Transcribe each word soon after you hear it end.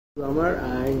Summer,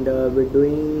 and we're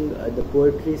doing the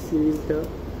poetry series here.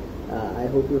 I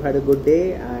hope you had a good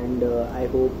day, and I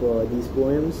hope these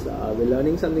poems, we're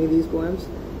learning something in these poems,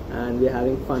 and we're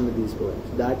having fun with these poems.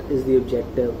 That is the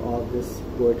objective of this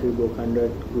poetry book,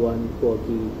 101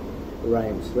 quirky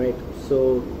rhymes, right?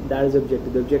 So that is the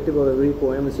objective. The objective of every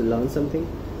poem is to learn something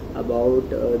about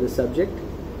the subject,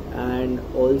 and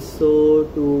also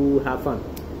to have fun,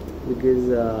 because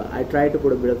I try to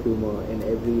put a bit of humor in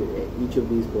each of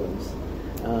these poems.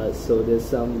 So there's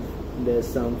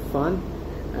some fun,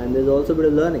 and there's also a bit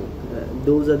of learning.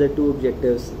 Those are the two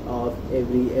objectives of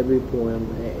every poem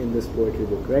in this poetry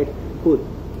book, right? Cool.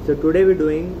 So today we're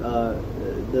doing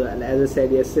as I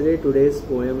said yesterday, today's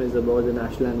poem is about the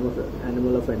national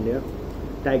animal of India,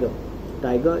 tiger.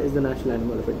 Tiger is the national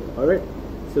animal of India. All right.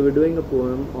 So we're doing a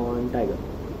poem on tiger.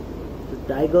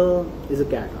 Tiger is a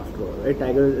cat after all, right?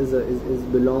 Tiger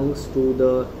belongs to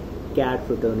the cat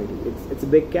fraternity. It's a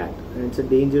big cat, and it's a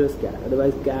dangerous cat.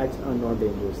 Otherwise, cats are not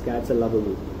dangerous. Cats are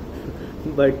lovable.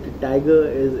 But tiger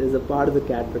is a part of the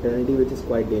cat fraternity, which is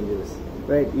quite dangerous,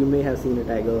 right? You may have seen a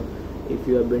tiger if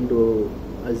you have been to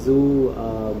a zoo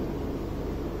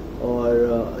or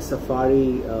a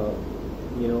safari.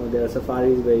 There are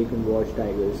safaris where you can watch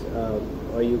tigers,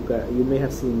 or you may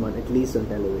have seen one at least on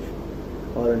television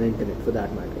or on internet for that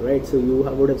matter, right? So you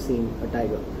would have seen a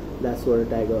tiger. That's what a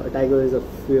tiger is, a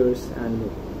fierce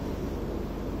animal,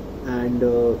 and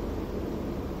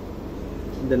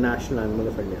the national animal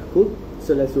of India. Cool.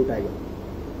 So let's do tiger.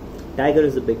 Tiger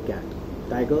is a big cat.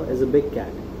 Tiger is a big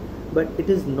cat, but it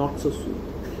is not so sweet.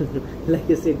 Like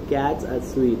I said, cats are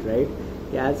sweet, right?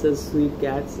 Cats are sweet.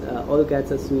 All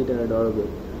cats are sweet and adorable,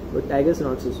 but tiger is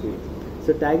not so sweet.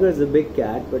 So tiger is a big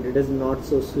cat, but it is not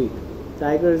so sweet.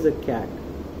 Tiger is a cat,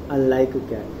 unlike a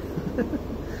cat.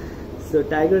 So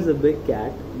tiger is a big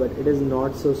cat, but it is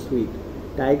not so sweet.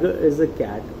 Tiger is a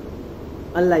cat,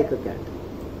 unlike a cat.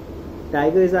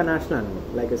 Tiger is our national animal,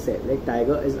 like I said. Like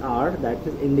tiger is that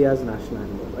is India's national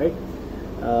animal, right?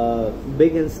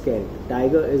 Big and scary.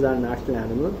 Tiger is our national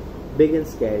animal, big and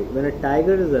scary. When a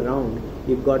tiger is around,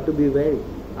 you've got to be wary.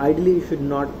 Ideally, you should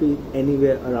not be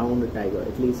anywhere around a tiger.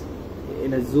 At least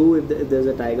in a zoo, if there's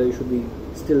a tiger, you should be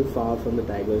still far from the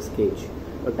tiger's cage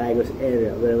or tiger's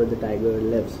area, wherever the tiger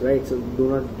lives, right? So do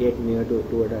not get near to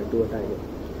a tiger.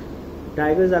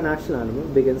 Tiger is our national animal,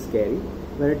 big and scary.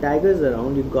 When a tiger is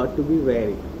around, you've got to be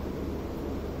wary.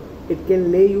 It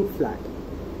can lay you flat.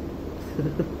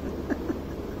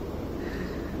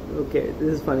 Okay,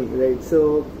 this is funny, right?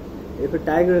 So if a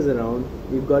tiger is around,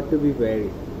 you've got to be wary.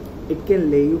 It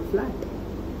can lay you flat.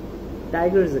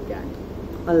 Tiger is a cat,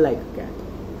 unlike a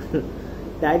cat.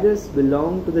 Tigers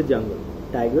belong to the jungle.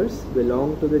 Tigers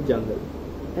belong to the jungle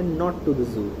and not to the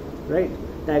zoo, right?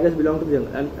 Tigers belong to the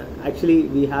jungle. And actually,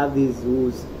 we have these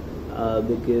zoos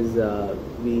because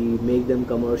we make them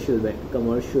commercial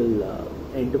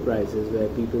enterprises where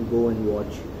people go and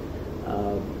watch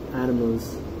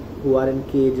animals who are in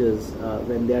cages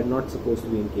when they are not supposed to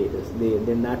be in cages.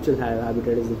 Their natural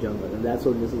habitat is the jungle, and that's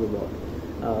what this is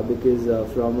about. Because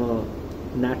from a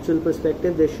natural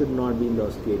perspective, they should not be in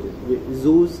those cages.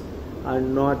 Zoos are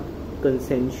not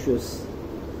consensuous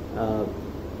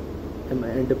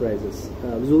enterprises.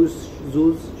 Zoos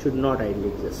should not ideally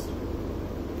exist.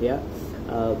 Yeah,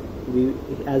 we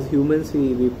as humans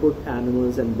we put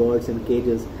animals and birds in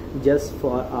cages just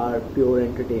for our pure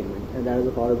entertainment, and that is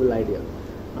a horrible idea.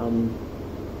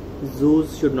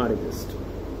 Zoos should not exist.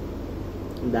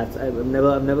 I've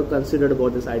never considered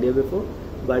about this idea before,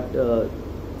 but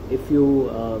if you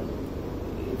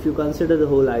consider the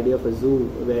whole idea of a zoo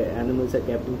where animals are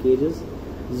kept in cages,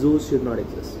 zoos should not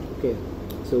exist. Okay,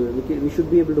 so we should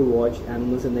be able to watch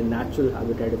animals in their natural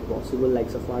habitat if possible, like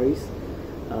safaris,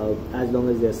 as long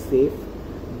as they're safe.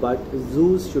 But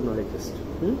zoos should not exist.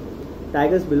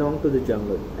 Tigers belong to the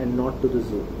jungle and not to the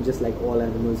zoo, just like all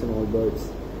animals and all birds.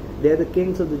 They are the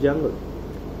kings of the jungle.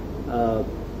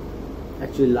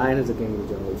 Actually, lion is the king of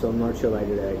the jungle, so I'm not sure why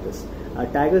did I write this.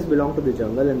 Tigers belong to the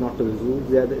jungle and not to the zoo.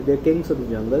 They're kings of the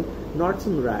jungle, not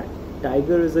some rat.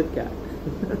 Tiger is a cat.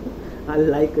 I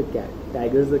like a cat.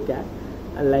 Tiger is a cat.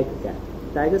 I like a cat.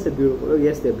 Tigers are beautiful. Oh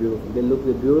yes, they're beautiful.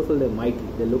 They're beautiful. They're mighty.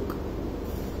 They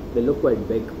look quite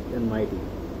big and mighty.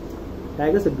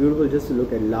 Tigers are beautiful just to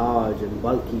look at, large and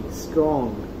bulky,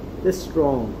 strong. They're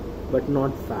strong but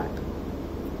not fat.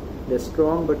 They're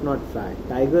strong but not fat.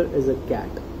 Tiger is a cat,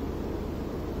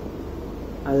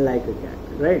 unlike a cat,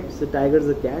 right? So tiger is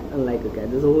a cat, unlike a cat.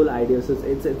 There's a whole idea. So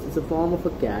it's a form of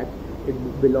a cat.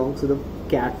 It belongs to the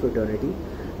cat fraternity.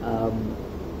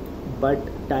 But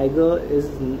tiger is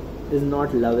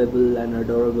not lovable and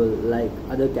adorable like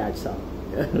other cats are.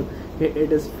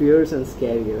 It is fierce and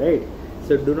scary, right?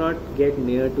 So do not get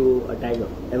near to a tiger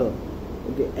ever.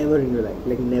 Okay, ever in your life,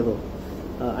 like never,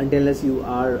 unless you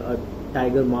are a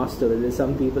tiger master. There's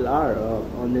some people are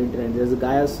on the internet. There's a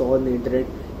guy I saw on the internet.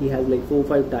 He has like 4 or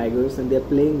 5 tigers and they're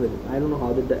playing with it. I don't know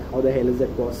how the hell is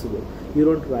that possible. You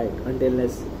don't try it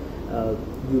unless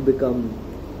you become.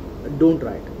 Don't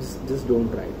try it. Just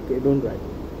don't try it. Okay, don't try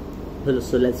it.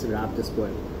 So let's wrap this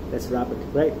poem. Let's wrap it.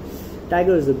 Right.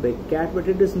 Tiger is a big cat, but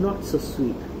it is not so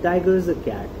sweet. Tiger is a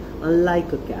cat,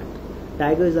 unlike a cat.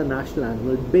 Tiger is a national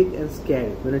animal, big and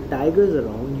scary. When a tiger is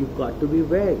around, you've got to be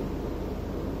wary.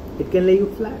 It can lay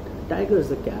you flat. Tiger is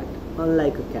a cat,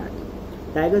 unlike a cat.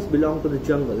 Tigers belong to the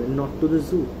jungle and not to the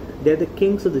zoo. They're the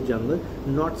kings of the jungle,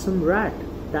 not some rat.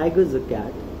 Tiger is a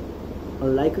cat,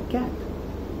 unlike a cat.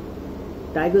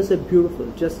 Tigers are beautiful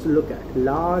just to look at,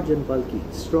 large and bulky,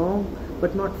 strong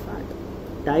but not fat.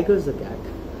 Tiger is a cat,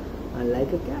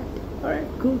 unlike a cat. Alright,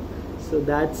 cool. So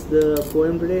that's the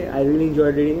poem today. I really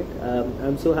enjoyed reading it.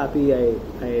 I'm so happy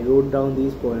I wrote down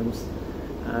these poems,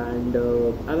 and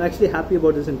I'm actually happy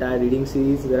about this entire reading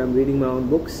series where I'm reading my own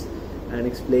books and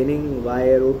explaining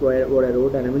why I wrote what I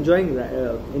wrote, and I'm enjoying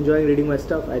reading my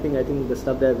stuff. I think the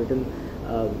stuff that I've written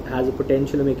has a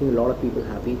potential of making a lot of people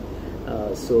happy.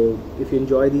 So if you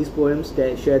enjoy these poems,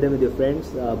 share them with your friends.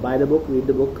 Buy the book, read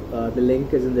the book. The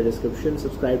link is in the description.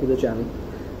 Subscribe to the channel.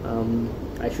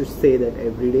 I should say that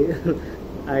every day.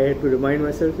 I had to remind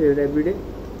myself here every day.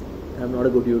 I'm not a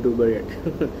good YouTuber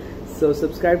yet. So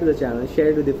subscribe to the channel, share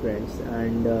it with your friends,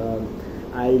 and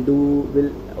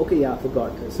okay, yeah, I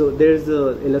forgot. So there's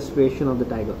the illustration of the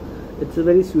tiger. It's a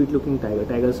very sweet looking tiger.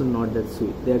 Tigers are not that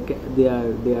sweet. They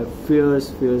are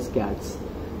fierce cats.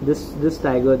 This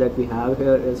tiger that we have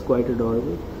here is quite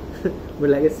adorable. But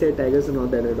like I said, tigers are not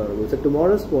that adorable. So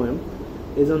tomorrow's poem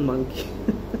is on monkey.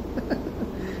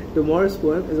 Tomorrow's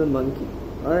poem is on monkey.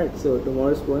 Alright, so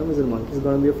tomorrow's poem is on monkey. It's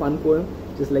going to be a fun poem,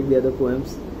 just like the other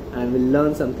poems. And we'll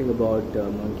learn something about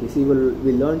monkeys. See,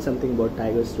 we'll learn something about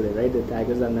tigers today, right? The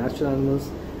tigers are natural animals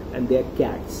and they are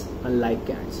cats, unlike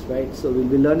cats, right? So we'll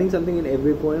be learning something in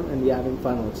every poem, and we're having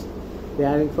fun also. We're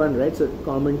having fun, right? So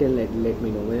comment and let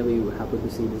me know whenever you happen to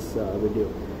see this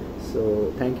video.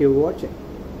 So thank you for watching.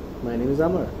 My name is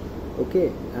Amar.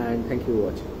 Okay, and thank you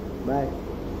for watching. Bye.